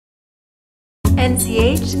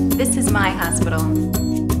NCH, this is my hospital.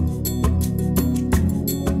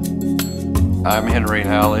 I'm Henry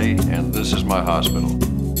Halle, and this is my hospital.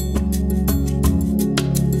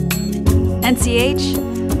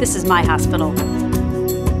 NCH, this is my hospital.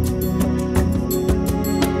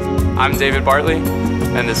 I'm David Bartley,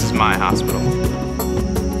 and this is my hospital.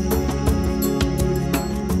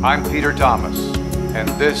 I'm Peter Thomas, and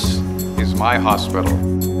this is my hospital.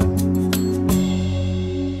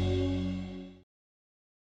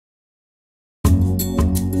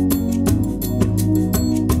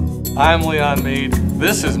 I'm Leon Mead.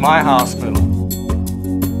 This is my hospital.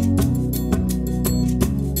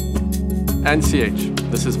 NCH,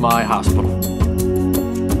 this is my hospital.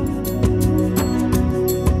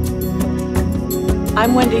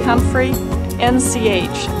 I'm Wendy Humphrey.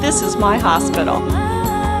 NCH, this is my hospital.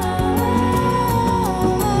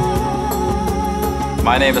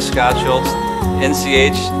 My name is Scot Schultz.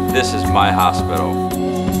 NCH, this is my hospital.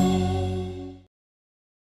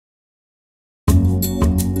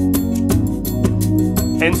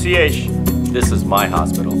 NCH, this is my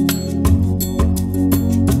hospital.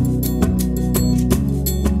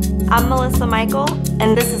 I'm Melissa Michael,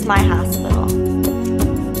 and this is my hospital.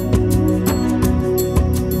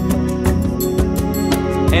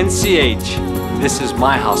 NCH, this is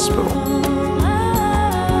my hospital.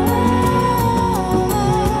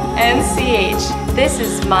 NCH, this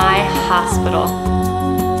is my hospital.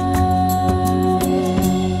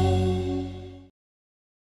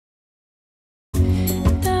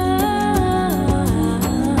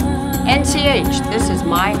 NCH, this is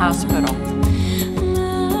my hospital.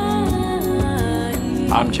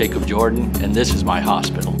 I'm Jacob Jordan, and this is my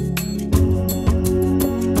hospital.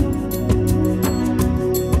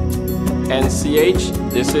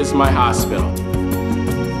 NCH, this is my hospital.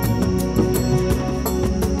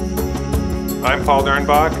 I'm Paul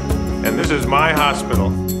Dernbach, and this is my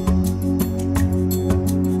hospital.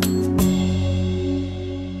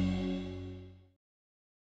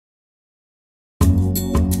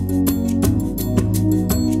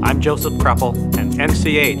 I'm Joseph Krepel, and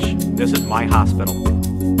NCH, this is my hospital.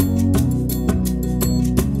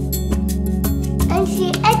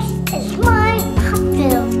 NCH is my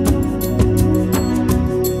hospital.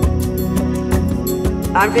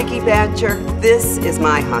 I'm Vickie Badger. This is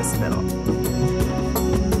my hospital.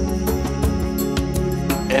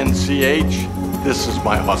 NCH, this is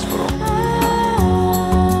my hospital.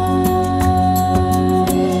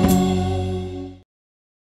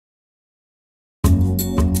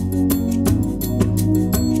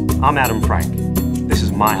 I'm Adam Frank. This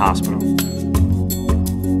is my hospital.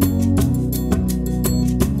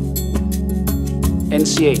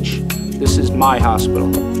 NCH, this is my hospital.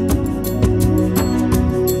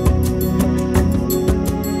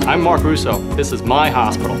 I'm Mark Russo. This is my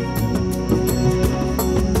hospital.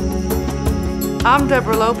 I'm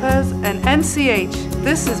Deborah Lopez, and NCH,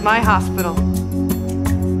 this is my hospital.